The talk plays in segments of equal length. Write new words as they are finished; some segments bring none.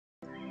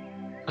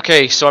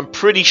Okay, so I'm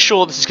pretty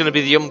sure this is going to be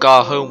the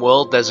Umgar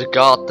homeworld. There's a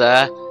guard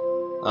there.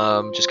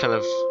 Just kind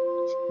of...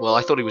 Well,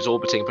 I thought he was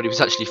orbiting, but he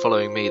was actually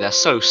following me. They're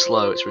so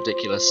slow, it's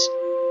ridiculous.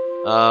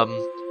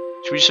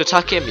 Should we just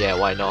attack him? Yeah,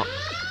 why not?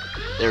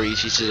 They're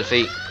easy to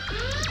defeat.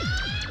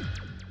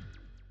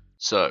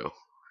 So,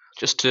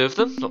 just 2 of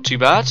them, not too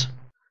bad.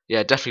 Yeah,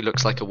 it definitely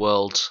looks like a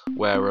world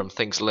where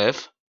things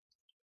live.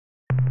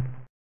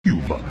 You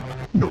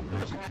must know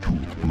too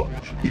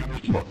much.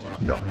 It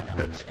must not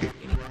escape.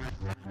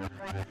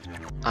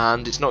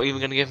 And it's not even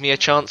going to give me a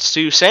chance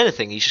to say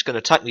anything. He's just going to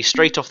attack me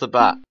straight off the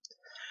bat.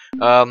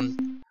 I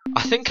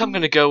think I'm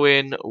going to go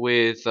in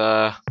with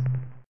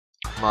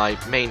my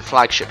main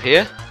flagship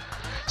here.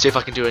 See if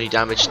I can do any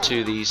damage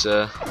to these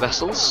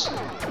vessels.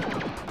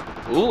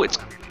 Ooh, it's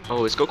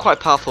got quite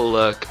a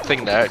powerful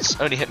thing there. It's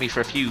only hit me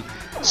for a few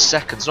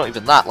seconds, not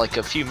even that, like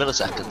a few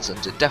milliseconds, and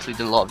it definitely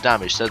did a lot of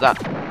damage. So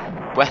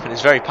that weapon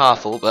is very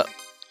powerful, but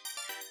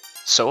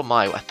so are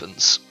my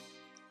weapons.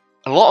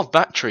 A lot of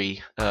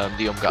battery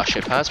the Umgar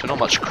ship has, but not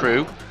much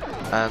crew,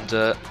 and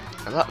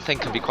that thing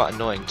can be quite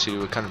annoying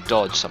to kind of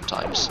dodge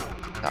sometimes.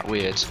 That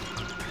weird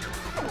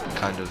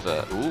kind of...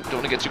 ooh, don't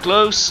want to get too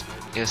close!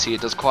 Yeah, see,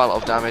 it does quite a lot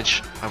of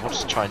damage. I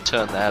wanted to try and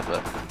turn there, but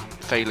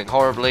failing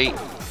horribly.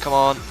 Come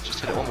on, just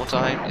hit it one more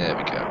time. Yeah, there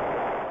we go.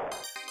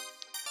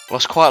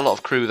 Lost quite a lot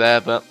of crew there,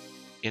 but,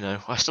 you know,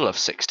 I still have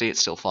 60,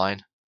 it's still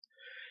fine.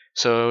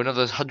 So,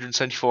 another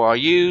 174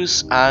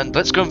 RUs, and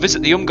let's go and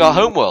visit the Umgar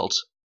homeworld.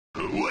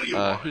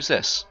 Who's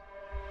this?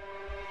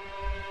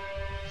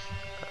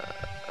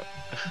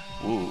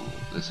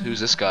 Who's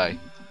this guy?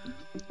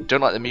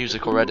 Don't like the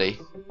music already.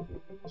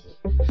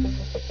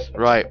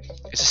 Right,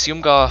 is this the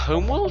Umgar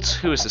homeworld?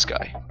 Who is this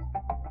guy?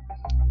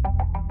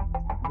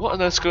 What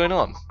on earth's going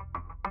on?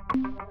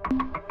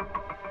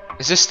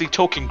 Is this the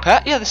talking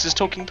pet? Yeah, this is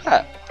talking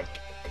pet.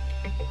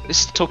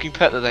 This is the talking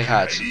pet that they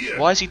had.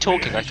 Why is he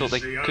talking? I thought they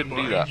couldn't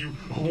do that.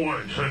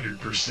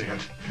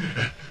 100%.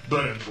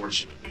 But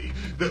unfortunately,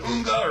 the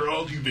Umgar are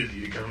all too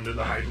busy to come to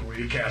the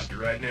hyperwave caster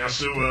right now,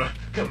 so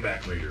come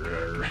back later,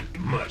 or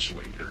much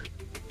later.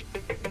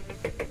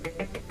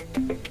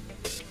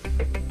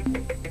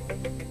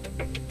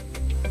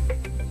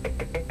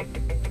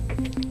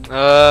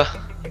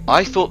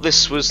 I thought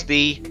this was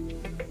the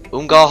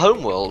Umgar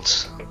homeworld.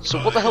 So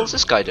what the hell is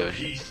this guy doing?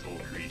 Peaceful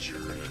creature,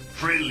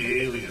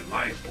 friendly alien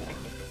life form.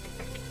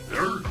 The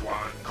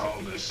Ur-Quan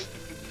called us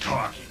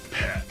talking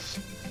pets.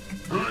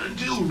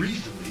 Until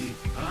recently,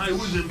 I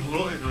was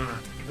employed on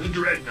a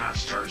dreadnought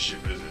starship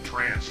as a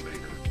translator.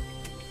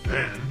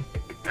 Then,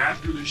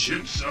 after the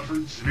ship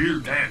suffered severe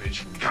damage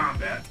from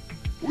combat,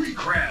 we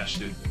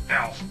crashed at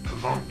Alpha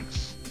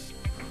Pavonis.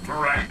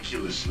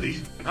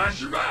 Miraculously, I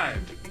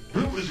survived.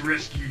 I was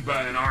rescued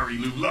by an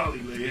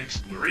Arilu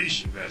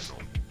exploration vessel.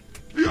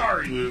 The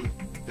Arilu,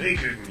 they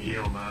couldn't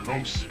heal my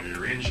most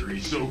severe injury,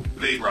 so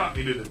they brought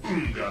me to the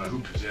Umgar, who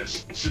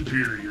possess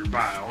superior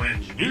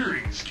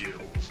bioengineering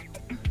skills.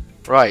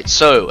 Right,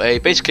 so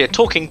basically a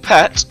talking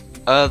pet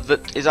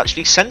that is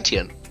actually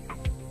sentient.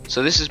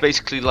 So this is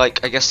basically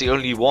like, I guess, the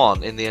only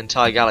one in the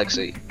entire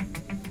galaxy.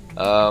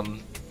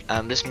 And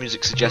this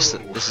music suggests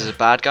that this is a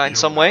bad guy in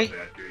some way.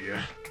 That, do you?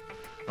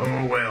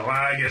 Oh well,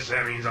 I guess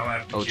that means I'll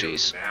have to kill you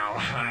now.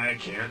 I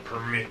can't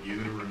permit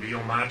you to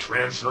reveal my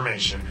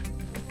transformation.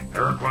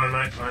 Ur-Quan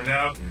might find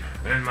out, and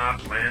then my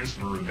plans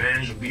for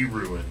revenge will be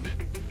ruined.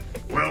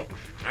 Well,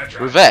 I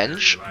tried.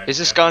 Revenge? Is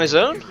this guy on his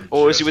own?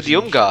 Or is he with the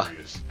Umgar?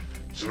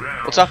 So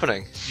now, what's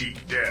happening?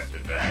 Seek death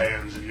at the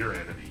hands of your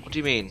enemy. What do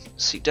you mean?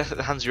 Seek death at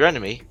the hands of your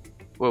enemy?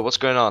 Whoa, what's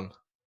going on?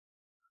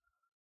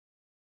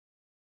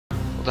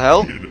 What the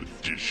hell? In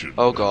addition,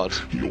 Oh god.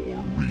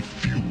 your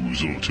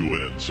refusal to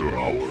answer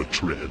our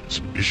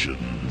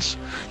transmissions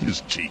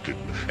is taken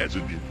as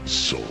an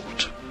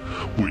insult,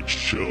 which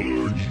shall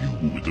earn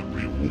you the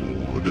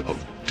reward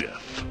of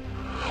death,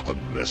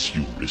 unless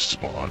you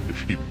respond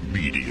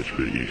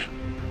immediately.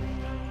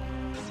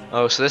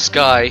 Oh, so this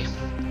guy,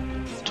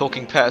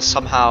 talking pet, has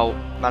somehow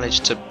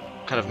managed to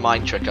kind of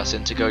mind trick us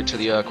into going to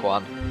the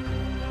Ur-Quan.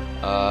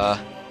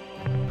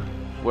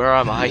 Where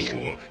am I?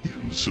 Your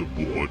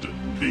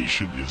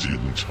insubordination is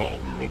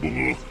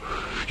intolerable.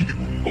 You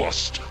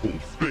must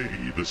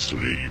obey the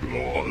slave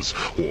laws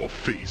or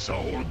face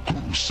our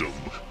gruesome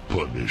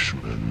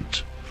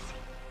punishment.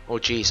 Oh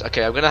jeez,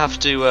 okay, I'm gonna have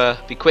to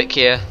be quick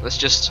here. Let's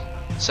just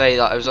say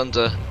that I was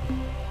under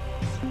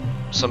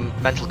some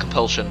mental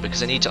compulsion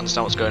because I need to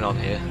understand what's going on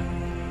here.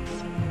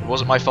 It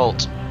wasn't my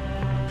fault.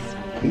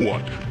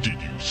 What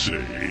did you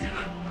say?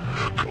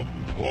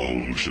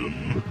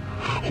 Compulsion?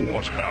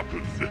 What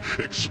happened?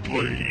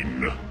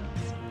 Explain.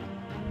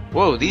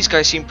 Whoa, these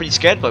guys seem pretty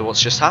scared by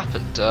what's just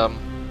happened.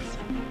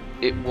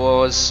 It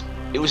was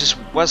this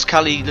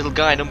Wazkali little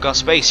guy in Umgar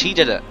space. He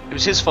did it. It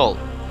was his fault.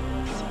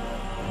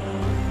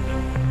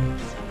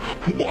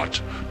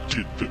 What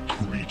did the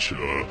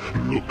creature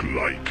look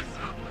like?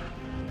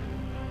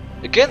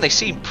 Again, they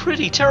seem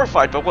pretty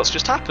terrified by what's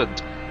just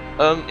happened.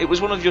 It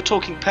was one of your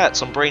talking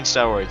pets on brain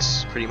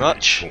steroids, pretty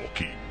much.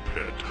 Talking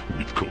pet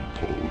with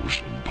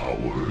compulsion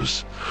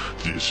powers.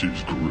 This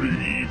is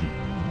grave.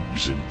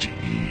 is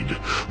indeed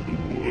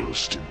the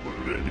worst in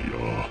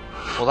millennia.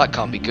 Well, that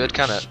can't be good,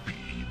 can it? Speed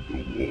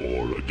the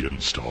war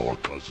against our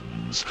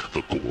cousins,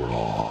 the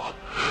Kohr-Ah.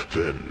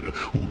 Then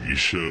we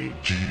shall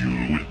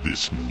deal with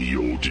this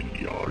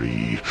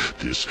Neo-Dnyarri,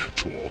 this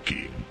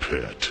talking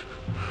pet.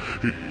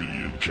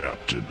 Alien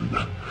Captain,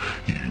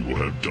 you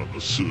have done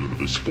a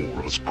service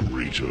for us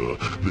greater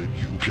than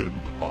you can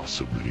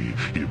possibly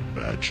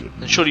imagine.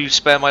 And surely you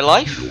spare my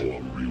life?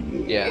 Your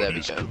reward there we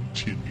is go.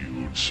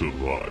 continued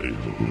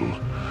survival.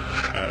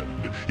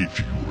 And if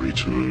you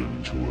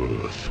return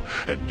to Earth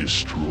and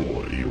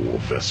destroy your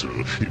vessel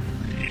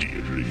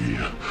immediately,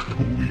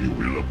 we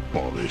will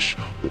abolish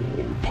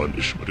all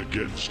punishment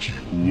against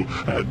you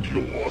and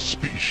your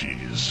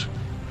species.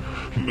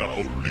 Now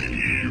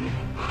leave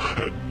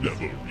and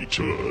never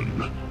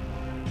return.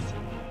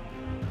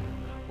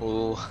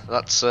 Oh,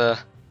 that's a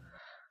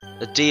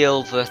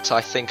deal that I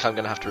think I'm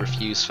going to have to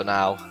refuse for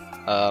now.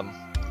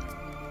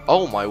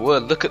 Oh my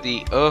word, look at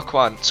the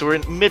Ur-Quan. So we're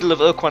in the middle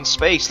of Ur-Quan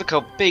space. Look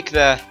how big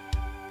their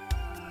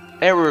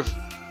area of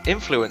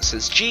influence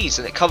is. Jeez,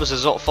 and it covers the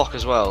Zot-Fok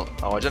as well.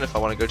 Oh, I don't know if I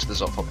want to go to the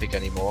Zot-Fok peak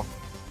anymore.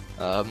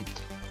 And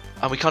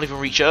we can't even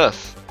reach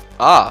Earth.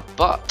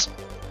 But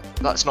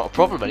that's not a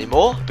problem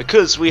anymore,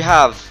 because we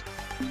have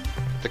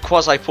the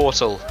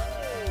quasi-portal.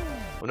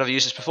 We've never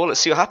used this before. Let's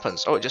see what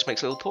happens. Oh, it just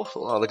makes a little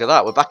portal. Oh, look at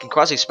that. We're back in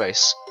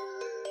quasi-space.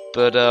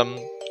 But,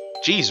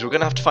 geez, we're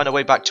going to have to find a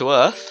way back to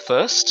Earth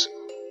first.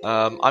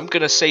 I'm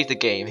going to save the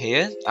game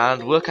here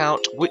and work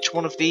out which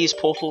one of these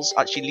portals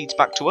actually leads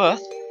back to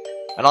Earth.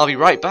 And I'll be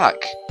right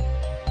back.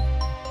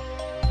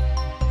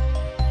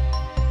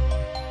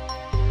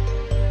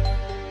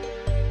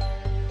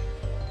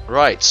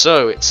 Right,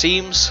 so it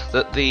seems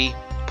that the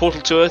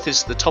portal to Earth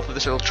is the top of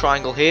this little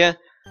triangle here.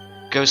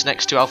 Goes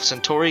next to Alpha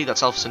Centauri.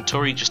 That's Alpha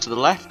Centauri just to the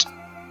left.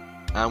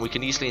 And we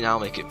can easily now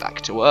make it back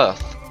to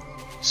Earth.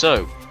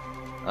 So,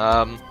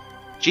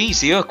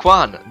 geez, the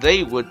Ur-Quan,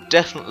 they were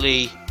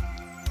definitely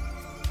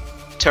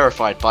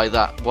terrified by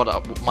that.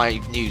 My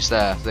news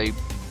there. They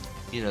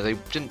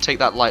didn't take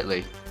that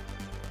lightly.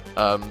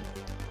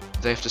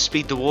 They have to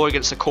speed the war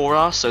against the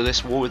Kohr-Ah, so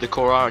this war with the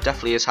Kohr-Ah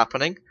definitely is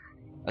happening,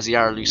 as the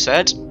Aralu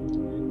said.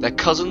 Their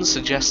cousins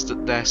suggest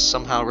that they're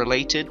somehow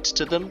related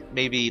to them.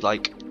 Maybe,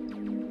 like,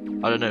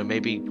 I don't know,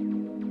 maybe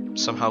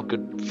somehow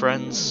good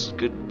friends,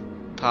 good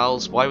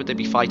pals. Why would they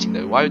be fighting,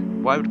 though? Why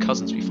would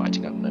cousins be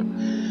fighting? I don't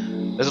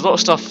know. There's a lot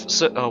of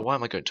stuff. Oh, why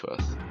am I going to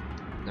Earth?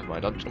 Never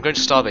mind, I'm going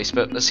to Starbase,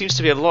 but there seems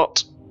to be a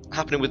lot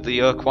happening with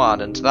the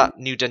Ur-Quan, and that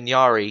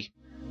Neo-Dnyarri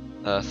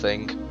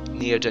thing,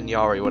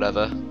 Neo-Dnyarri,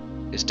 whatever,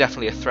 is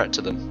definitely a threat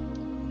to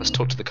them. Let's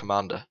talk to the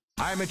commander.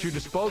 I am at your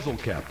disposal,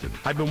 Captain.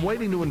 I've been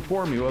waiting to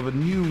inform you of a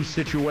new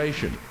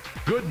situation.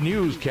 Good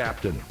news,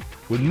 Captain.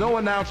 With no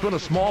announcement, a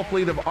small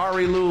fleet of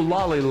Arilu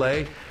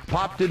Lalile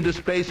popped into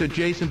space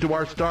adjacent to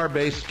our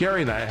starbase,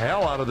 scaring the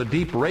hell out of the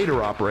Deep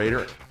Raider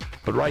operator.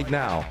 But right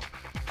now,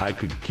 I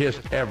could kiss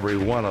every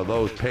one of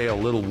those pale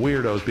little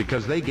weirdos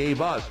because they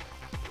gave us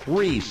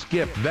 3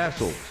 skip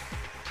vessels.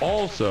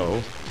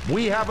 Also,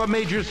 we have a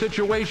major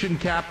situation,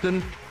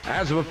 Captain.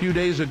 As of a few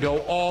days ago,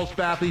 all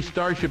Spathy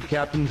starship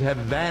captains have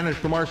vanished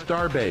from our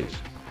starbase.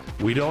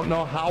 We don't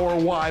know how or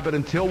why, but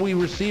until we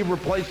receive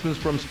replacements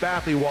from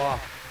Spathywa,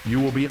 you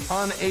will be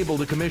unable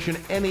to commission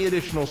any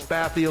additional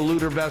Spathia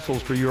eluder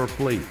vessels for your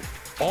fleet.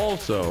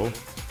 Also,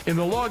 in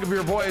the log of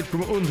your voyage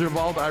from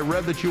Unserwald, I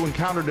read that you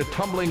encountered a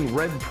tumbling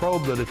red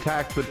probe that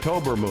attacked the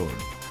Tober moon,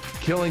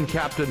 killing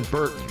Captain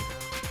Burton.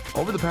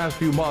 Over the past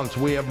few months,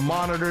 we have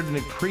monitored an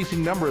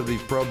increasing number of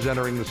these probes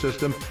entering the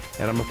system,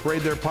 and I'm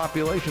afraid their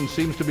population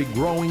seems to be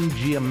growing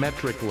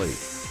geometrically.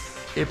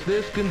 If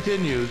this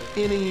continues,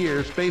 in a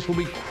year, space will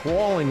be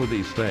crawling with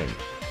these things.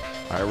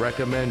 I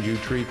recommend you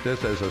treat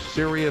this as a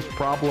serious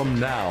problem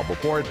now,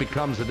 before it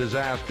becomes a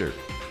disaster.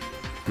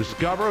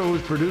 Discover who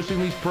is producing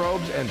these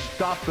probes and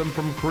stop them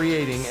from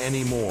creating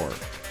any more.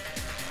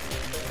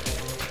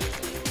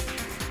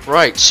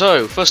 Right,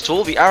 so, first of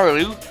all, the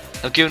Aralu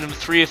have given them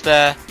 3 of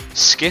their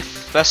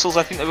skiff vessels,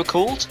 I think they were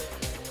called.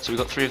 So we've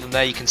got 3 of them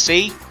there, you can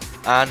see.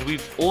 And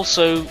we've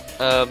also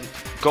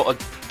got a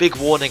big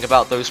warning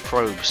about those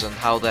probes and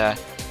how they're,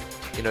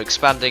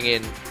 expanding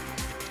in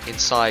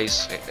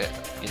size,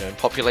 in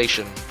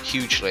population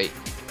hugely.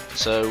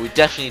 So we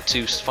definitely need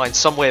to find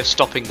some way of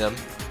stopping them,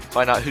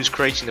 find out who's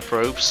creating the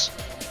probes.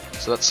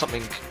 So that's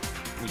something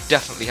we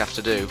definitely have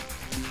to do.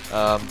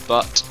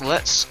 But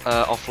let's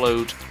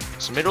offload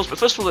some minerals. But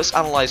first of all, let's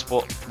analyze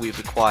what we've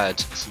acquired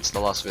since the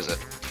last visit.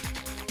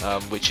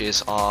 Which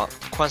is our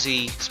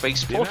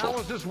quasi-space portal. The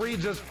analysis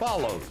reads as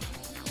follows.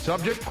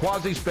 Subject,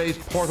 quasi-space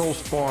portal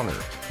spawner.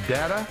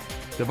 Data,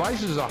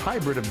 device is a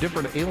hybrid of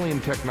different alien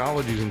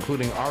technologies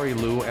including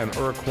Arilu and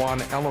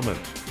Ur-Quan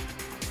elements.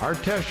 Our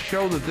tests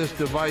show that this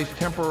device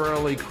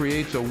temporarily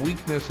creates a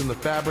weakness in the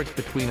fabric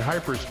between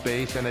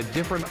hyperspace and a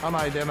different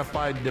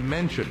unidentified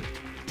dimension.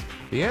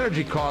 The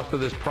energy cost for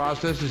this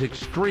process is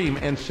extreme,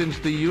 and since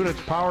the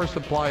unit's power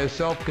supply is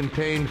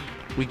self-contained,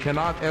 we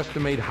cannot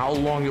estimate how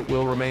long it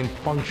will remain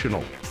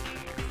functional.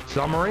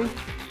 Summary,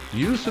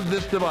 Use of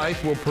this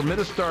device will permit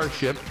a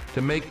starship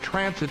to make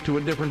transit to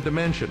a different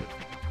dimension.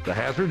 The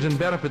hazards and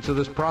benefits of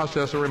this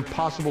process are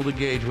impossible to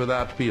gauge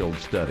without field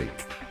study.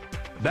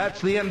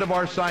 That's the end of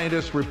our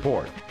scientist's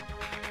report.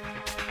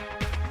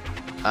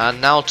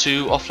 And now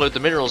to offload the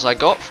minerals I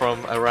got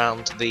from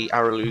around the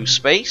Araloo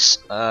space.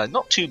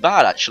 Not too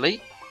bad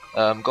actually.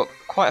 Got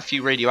quite a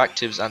few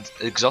radioactives and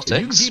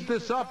exotics. If you keep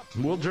this up,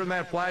 we'll turn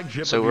that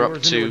flagship So of we're up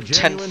yours to into a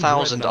genuine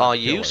 10,000 dreadnought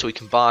RU, killer. so we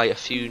can buy a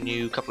few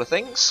new couple of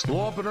things.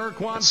 Blow up an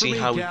Ur-Quan Let's for see me,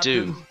 how we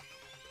Captain. do.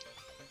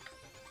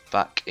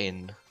 Back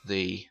in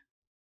the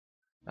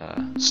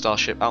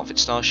outfit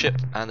starship,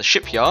 and the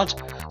shipyard.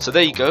 So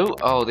there you go.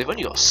 Oh, they've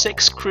only got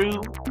 6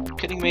 crew.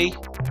 Kidding me?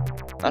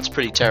 That's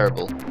pretty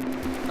terrible.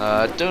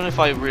 Don't know if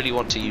I really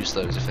want to use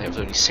those if they have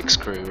only 6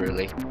 crew,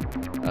 really.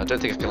 I don't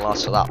think I can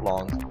last for that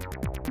long.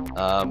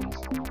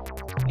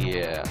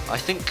 Yeah, I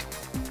think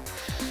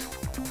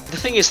the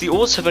thing is the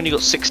Urs have only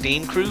got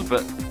 16 crew,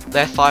 but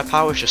their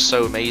firepower is just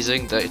so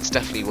amazing that it's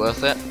definitely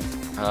worth it.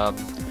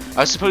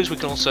 I suppose we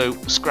can also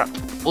scrap.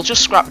 We'll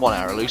just scrap one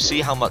Araloo,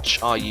 see how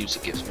much RUs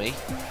it gives me,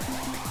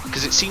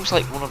 because it seems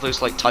like one of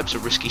those like types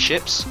of risky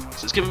ships.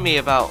 So it's giving me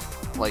about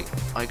like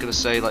I'm gonna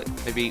say like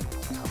maybe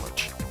how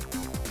much?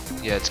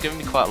 Yeah, it's giving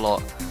me quite a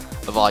lot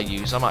of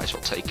RUs. I might as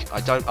well take.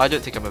 I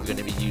don't think I'm ever going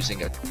to be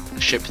using a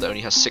ship that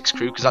only has 6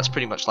 crew, because that's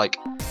pretty much like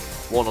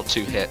 1 or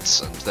 2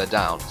 hits and they're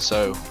down.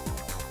 So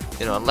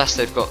you know, unless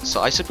they've got. So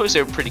I suppose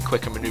they're pretty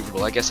quick and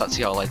maneuverable. I guess that's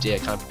the whole idea.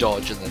 Kind of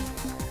dodge and then,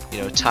 you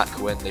know, attack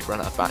when they've run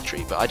out of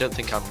battery. But I don't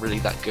think I'm really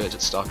that good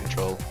at star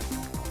control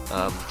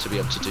to be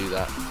able to do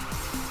that.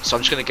 So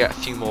I'm just going to get a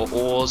few more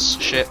Urs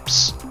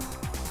ships,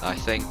 I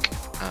think.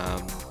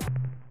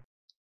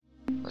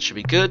 That should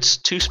be good.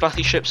 2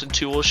 Spathy ships and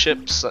 2 Urs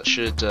ships. That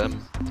should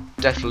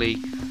definitely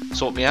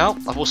sort me out.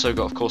 I've also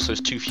got, of course,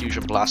 those 2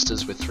 fusion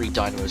blasters with 3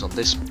 dynamos on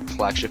this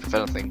flagship if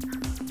anything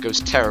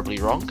goes terribly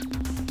wrong.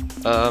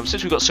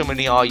 Since we've got so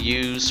many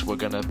RUs, we're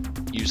going to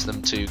use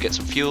them to get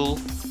some fuel.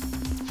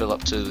 Fill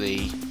up to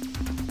the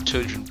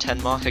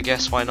 210 mark, I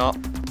guess, why not?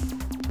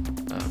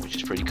 Which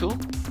is pretty cool.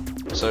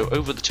 So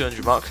over the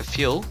 200 mark for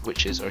fuel,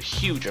 which is a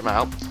huge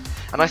amount.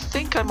 And I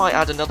think I might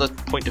add another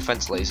point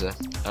defense laser,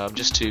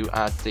 just to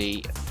add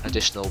the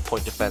additional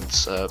point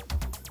defense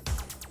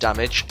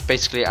damage.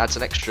 Basically it adds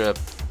an extra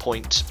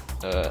point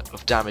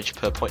of damage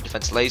per point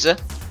defense laser.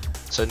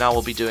 So now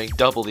we'll be doing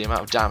double the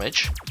amount of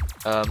damage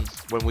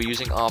when we're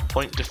using our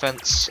point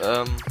defense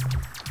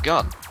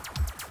gun.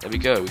 There we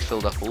go, we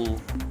filled up all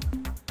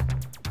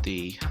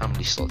the, how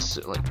many slots is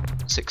it, like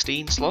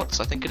 16 slots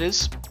I think it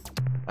is.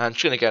 And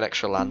she's going to get an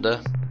extra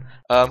lander.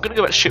 I'm going to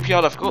go back to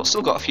shipyard. I've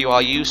still got a few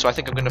RU, so I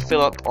think I'm going to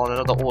fill up on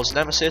another Urs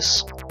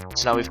Nemesis.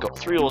 So now we've got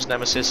 3 Urs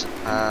Nemesis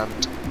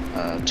and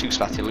 2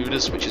 Spathy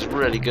Eluders, which is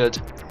really good.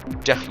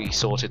 Definitely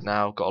sorted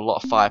now, got a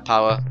lot of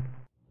firepower.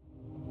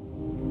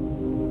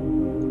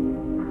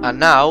 And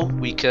now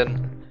we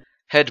can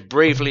head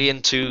bravely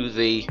into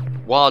the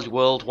wild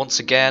world once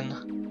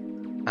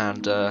again.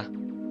 And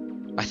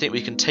I think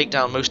we can take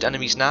down most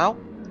enemies now.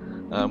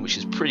 Which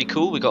is pretty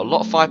cool. We got a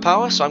lot of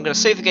firepower, so I'm going to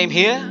save the game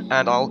here,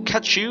 and I'll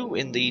catch you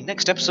in the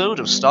next episode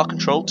of Star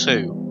Control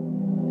 2.